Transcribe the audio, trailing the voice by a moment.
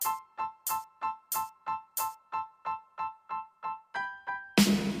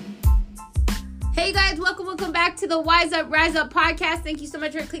Hey guys, welcome back to the Wise Up, Rise Up podcast. Thank you so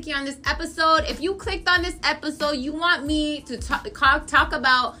much for clicking on this episode. If you clicked on this episode, you want me to talk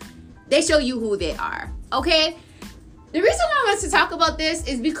about, they show you who they are, okay? The reason why I want to talk about this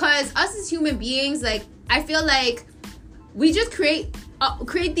is because us as human beings, like, I feel like we just create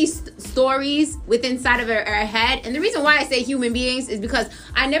these stories within inside of our head. And the reason why I say human beings is because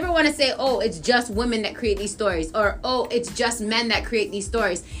I never want to say, oh, it's just women that create these stories, or oh, it's just men that create these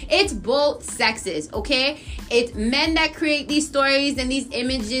stories. It's both sexes, okay? It's men that create these stories and these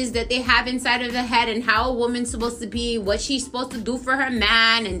images that they have inside of the head, and how a woman's supposed to be, what she's supposed to do for her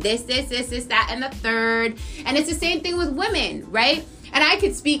man, and this, that, and the third. And it's the same thing with women, right? And I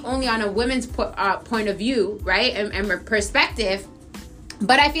could speak only on a women's point of view, right, and perspective.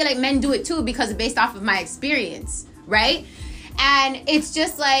 But I feel like men do it too, because based off of my experience, right? And it's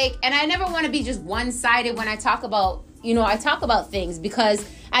just like, and I never want to be just one-sided when I talk about, I talk about things, because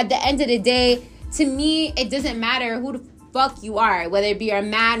at the end of the day, to me, it doesn't matter who the fuck you are, whether it be a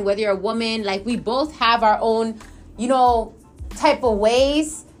man, whether you're a woman. Like, we both have our own, type of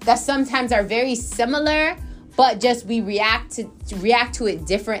ways that sometimes are very similar, but just we react to it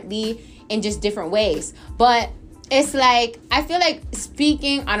differently in just different ways. But it's like, I feel like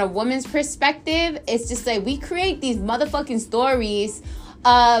speaking on a woman's perspective, it's just like we create these motherfucking stories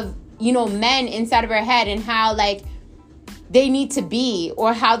of, men inside of our head, and how like they need to be,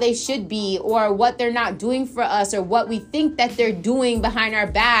 or how they should be, or what they're not doing for us, or what we think that they're doing behind our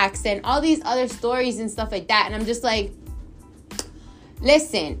backs, and all these other stories and stuff like that. And I'm just like,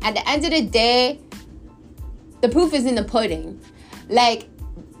 listen, at the end of the day, the proof is in the pudding. Like,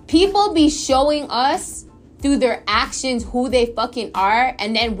 people be showing us through their actions who they fucking are,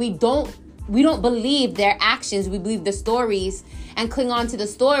 and then we don't believe their actions. We believe the stories and cling on to the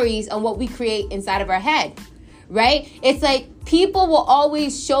stories and what we create inside of our head, right? It's like people will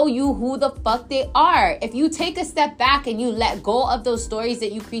always show you who the fuck they are. If you take a step back and you let go of those stories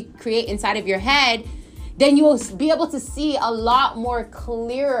that you create inside of your head, then you'll be able to see a lot more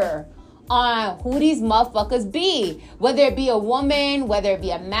clearer on who these motherfuckers be. Whether it be a woman, whether it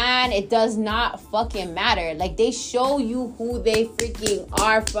be a man, it does not fucking matter. Like, they show you who they freaking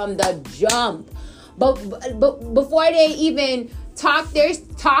are from the jump. But before they even talk their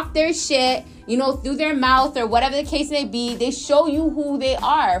shit, through their mouth or whatever the case may be, they show you who they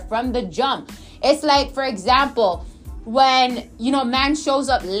are from the jump. It's like, for example, when, man shows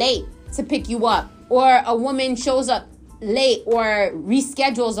up late to pick you up, or a woman shows up late or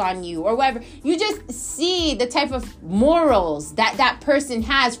reschedules on you or whatever, you just see the type of morals that person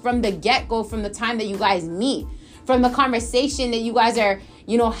has from the get-go, from the time that you guys meet, from the conversation that you guys are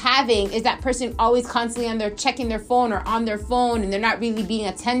having. Is that person always constantly checking their phone or on their phone, and they're not really being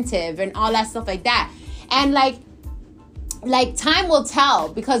attentive and all that stuff like that. And like time will tell,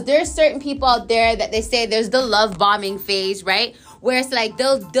 because there's certain people out there that they say there's the love bombing phase, right, where it's like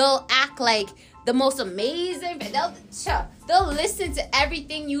they'll act like the most amazing. They'll listen to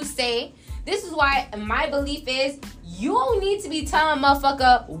everything you say. This is why my belief is you don't need to be telling a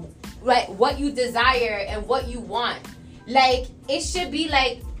motherfucker like what you desire and what you want. Like, it should be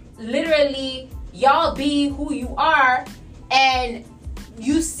like, literally, y'all be who you are, and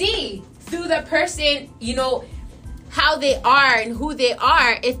you see through the person, how they are and who they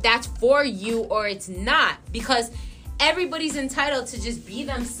are, if that's for you or it's not. Because everybody's entitled to just be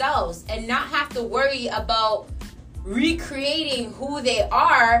themselves and not have to worry about recreating who they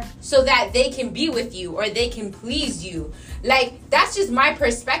are so that they can be with you or they can please you. Like, that's just my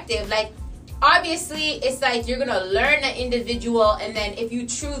perspective. Like, obviously, it's like you're going to learn an individual, and then if you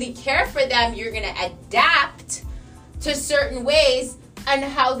truly care for them, you're going to adapt to certain ways and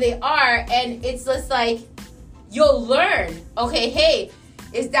how they are. And it's just like, you'll learn, okay, hey,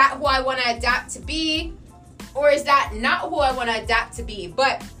 is that who I want to adapt to be? Or is that not who I want to adapt to be?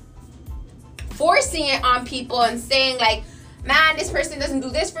 But forcing it on people and saying like, man, this person doesn't do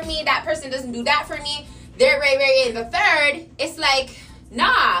this for me, that person doesn't do that for me, they're right in the third. It's like,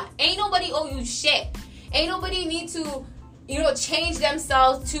 nah, ain't nobody owe you shit. Ain't nobody need to, change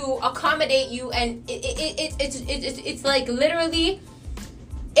themselves to accommodate you. And it's like, literally,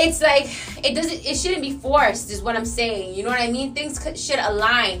 it's like, it shouldn't be forced, is what I'm saying. You know what I mean? Things should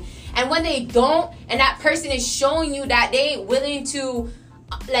align. And when they don't, and that person is showing you that they ain't willing to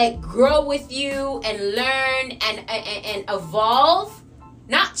like grow with you and learn and evolve,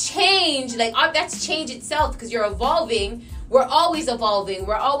 not change, like that's change itself, because you're evolving. We're always evolving.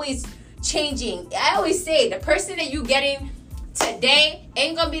 We're always changing. I always say the person that you're getting today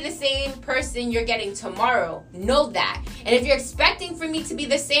ain't gonna be the same person you're getting tomorrow. Know that. And if you're expecting for me to be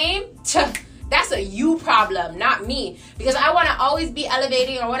the same, That's a you problem, not me. Because I want to always be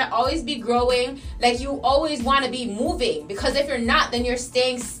elevating. I want to always be growing. Like, you always want to be moving. Because if you're not, then you're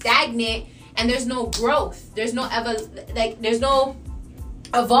staying stagnant and there's no growth. There's no there's no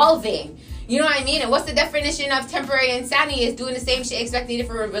evolving. You know what I mean? And what's the definition of temporary insanity? Is doing the same shit expecting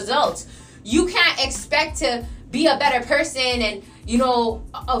different results. You can't expect to be a better person and, you know,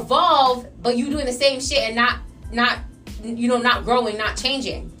 evolve, but you doing the same shit and not growing, not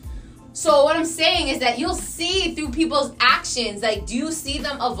changing. So what I'm saying is that you'll see through people's actions, like, do you see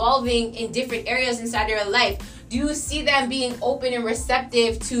them evolving in different areas inside their life? Do you see them being open and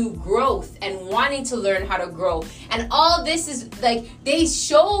receptive to growth and wanting to learn how to grow? And all this is like, they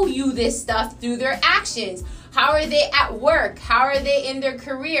show you this stuff through their actions. How are they at work? How are they in their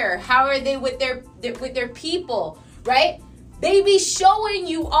career? How are they with their people, right? They be showing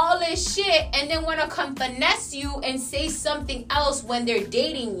you all this shit and then want to come finesse you and say something else when they're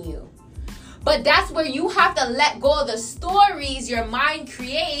dating you. But that's where you have to let go of the stories your mind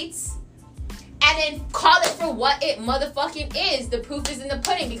creates and then call it for what it motherfucking is. The proof is in the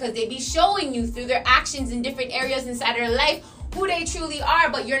pudding, because they be showing you through their actions in different areas inside their life who they truly are,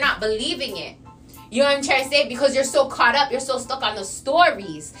 but you're not believing it. You know what I'm trying to say? Because you're so caught up, you're so stuck on the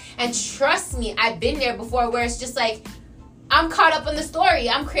stories. And trust me, I've been there before, where it's just like, I'm caught up on the story.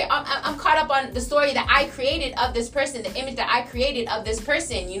 I'm caught up on the story that I created of this person, the image that I created of this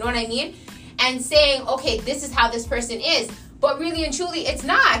person. You know what I mean? And saying, okay, this is how this person is. But really and truly, it's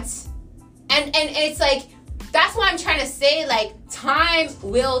not. And it's like, that's why I'm trying to say, like, time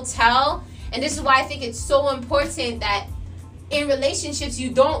will tell. And this is why I think it's so important that in relationships, you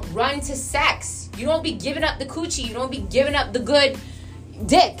don't run to sex. You don't be giving up the coochie. You don't be giving up the good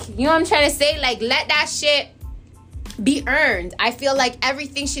dick. You know what I'm trying to say? Like, let that shit be earned. I feel like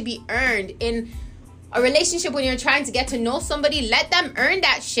everything should be earned in a relationship. When you're trying to get to know somebody, let them earn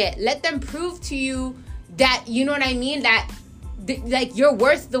that shit. Let them prove to you that, you know what I mean, that like, you're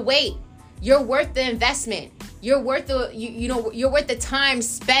worth the wait. You're worth the investment. You're worth the you're worth the time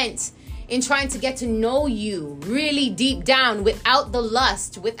spent in trying to get to know you really deep down, without the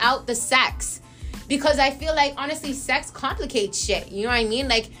lust, without the sex. Because I feel like, honestly, sex complicates shit. You know what I mean?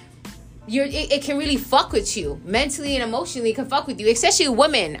 Like, it can really fuck with you mentally and emotionally. It can fuck with you, especially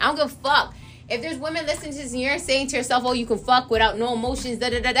women. I don't give a fuck. If there's women listening to this and you're saying to yourself, oh, you can fuck without no emotions,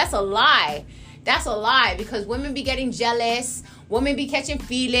 that's a lie. That's a lie, because women be getting jealous. Women be catching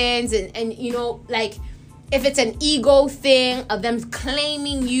feelings. And you know, like, if it's an ego thing of them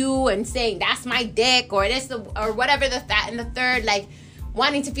claiming you and saying, that's my dick, or this, or whatever, the that and the third, like,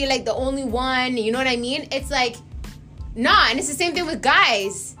 wanting to feel like the only one, you know what I mean? It's like, nah. And it's the same thing with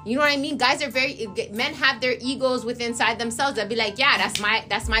guys. You know what I mean? Guys are men have their egos within inside themselves. They'll be like, yeah, that's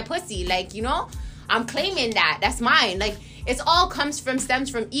my pussy. Like, you know, I'm claiming that. That's mine. Like, it's all stems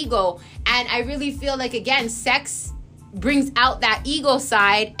from ego. And I really feel like, again, sex brings out that ego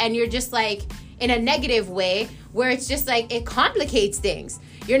side, and you're just like, in a negative way, where it's just like, it complicates things.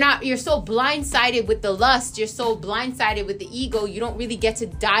 You're so blindsided with the lust. You're so blindsided with the ego. You don't really get to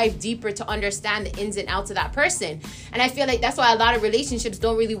dive deeper to understand the ins and outs of that person. And I feel like that's why a lot of relationships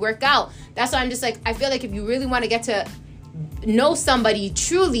don't really work out. That's why I'm just like, I feel like if you really want to get to know somebody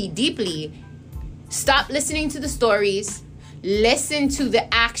truly, deeply, stop listening to the stories. Listen to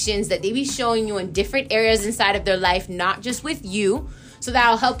the actions that they be showing you in different areas inside of their life, not just with you. So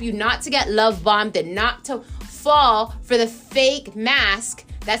that'll help you not to get love bombed and not to fall for the fake mask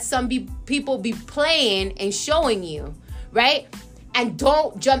that some people be playing and showing you, right? And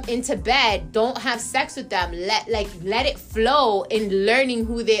don't jump into bed. Don't have sex with them. Let it flow in learning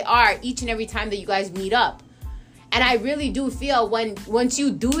who they are each and every time that you guys meet up. And I really do feel once you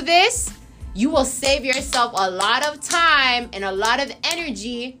do this, you will save yourself a lot of time and a lot of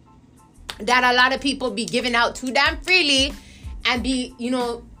energy that a lot of people be giving out too damn freely, and be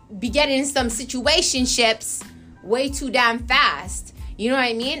getting in some situationships way too damn fast. You know what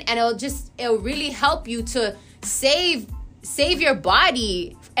I mean? And it'll really help you to save your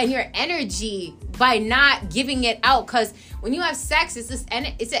body and your energy by not giving it out. Because when you have sex, it's an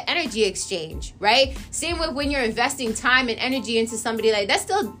energy exchange, right? Same with when you're investing time and energy into somebody, like that's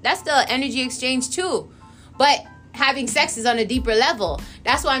still an energy exchange too. But having sex is on a deeper level.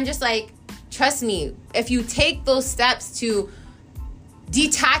 That's why I'm just like, trust me, if you take those steps to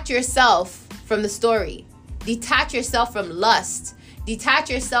detach yourself from the story, detach yourself from lust, detach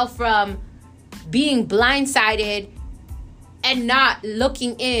yourself from being blindsided and not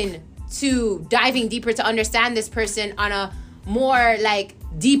looking in to diving deeper to understand this person on a more like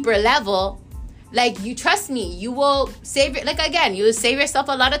deeper level, like, you trust me, you will save you will save yourself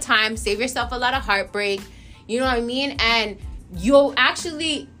a lot of time, save yourself a lot of heartbreak, you know what I mean? And you'll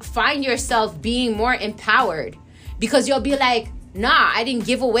actually find yourself being more empowered, because you'll be like, nah, I didn't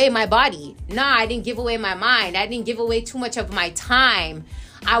give away my body. Nah, I didn't give away my mind. I didn't give away too much of my time.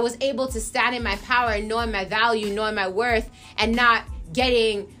 I was able to stand in my power and knowing my value, knowing my worth, and not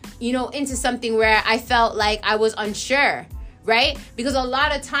getting, into something where I felt like I was unsure, right? Because a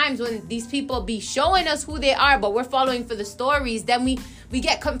lot of times when these people be showing us who they are, but we're following for the stories, then we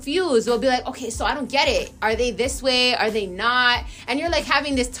get confused. We'll be like, okay, so I don't get it. Are they this way? Are they not? And you're like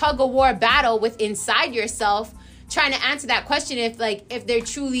having this tug of war battle with inside yourself, trying to answer that question if they're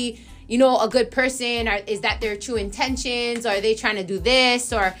truly, a good person, or is that their true intentions? Or are they trying to do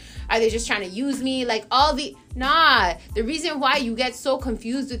this? Or are they just trying to use me? The reason why you get so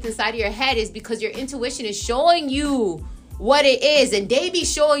confused with inside of your head is because your intuition is showing you what it is, and they be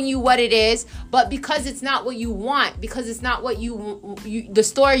showing you what it is, but because it's not what you want, because it's not what you the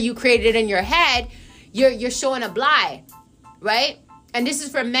story you created in your head, you're showing a lie, right? And this is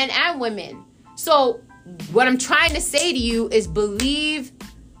for men and women. So what I'm trying to say to you is believe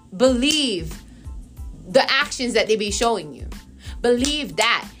the actions that they be showing you. Believe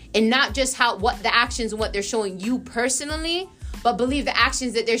that, and not just what the actions and what they're showing you personally, but believe the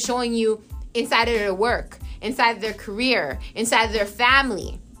actions that they're showing you inside of their work, inside of their career, inside of their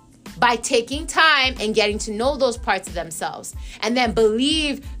family, by taking time and getting to know those parts of themselves. And then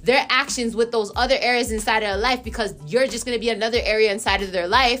believe their actions with those other areas inside of their life, because you're just going to be another area inside of their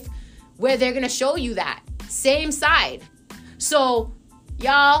life where they're going to show you that same side. So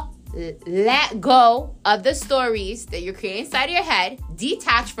y'all, let go of the stories that you're creating inside of your head,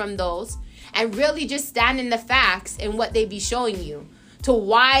 detach from those, and really just stand in the facts and what they be showing you to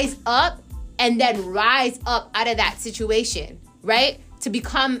wise up, and then rise up out of that situation, right? To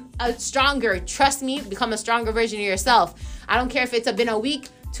become a stronger, trust me, become a stronger version of yourself. I don't care if it's been a week,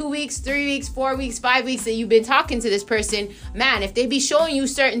 2 weeks, 3 weeks, 4 weeks, 5 weeks that you've been talking to this person. Man, if they be showing you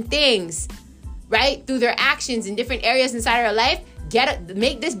certain things, right, through their actions in different areas inside of their life,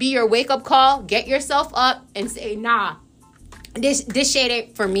 make this be your wake-up call. Get yourself up and say, nah, this shit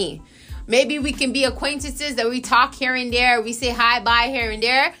ain't for me. Maybe we can be acquaintances that we talk here and there. We say hi, bye here and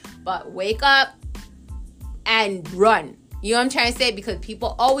there. But wake up and run. You know what I'm trying to say? Because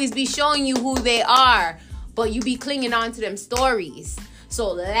people always be showing you who they are, but you be clinging on to them stories.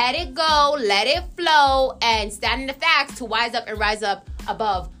 So let it go, let it flow, and stand in the facts to wise up and rise up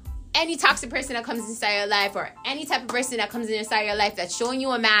above any toxic person that comes inside your life, or any type of person that comes inside your life that's showing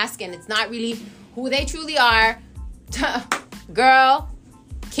you a mask and it's not really who they truly are. Girl,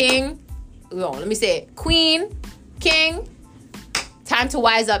 king, let me say it, queen, king, time to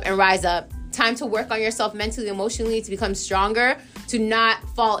wise up and rise up. Time to work on yourself mentally, emotionally, to become stronger, to not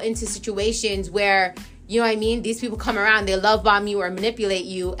fall into situations where, these people come around, they love bomb you or manipulate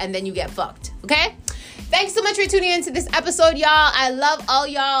you, and then you get fucked, okay? Thanks so much for tuning into this episode, y'all. I love all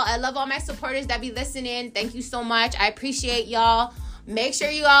y'all. I love all my supporters that be listening. Thank you so much. I appreciate y'all. Make sure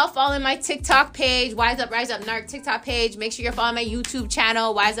you all follow my TikTok page, Wise Up, Rise Up, Narc TikTok page. Make sure you're following my YouTube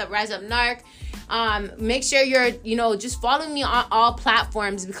channel, Wise Up, Rise Up, Narc. Make sure you're, just following me on all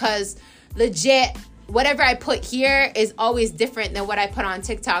platforms, because legit, whatever I put here is always different than what I put on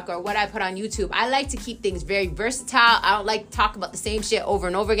TikTok or what I put on YouTube. I like to keep things very versatile. I don't like to talk about the same shit over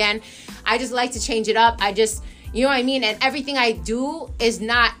and over again. I just like to change it up. I just, And everything I do is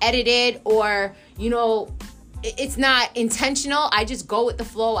not edited or, it's not intentional. I just go with the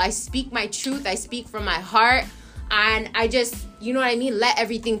flow. I speak my truth. I speak from my heart. And I just, let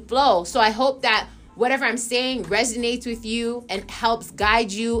everything flow. So I hope that whatever I'm saying resonates with you and helps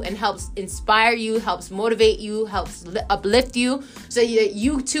guide you and helps inspire you, helps motivate you, helps uplift you, so that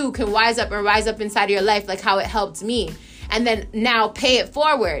you too can wise up and rise up inside of your life like how it helped me. And then now pay it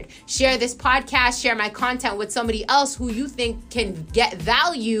forward. Share this podcast, share my content with somebody else who you think can get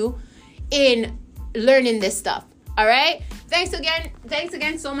value in learning this stuff. All right? Thanks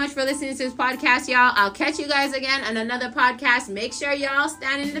again so much for listening to this podcast, y'all. I'll catch you guys again on another podcast. Make sure y'all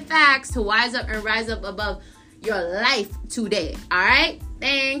stand in the facts to wise up and rise up above your life today. All right?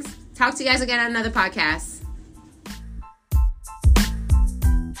 Thanks. Talk to you guys again on another podcast.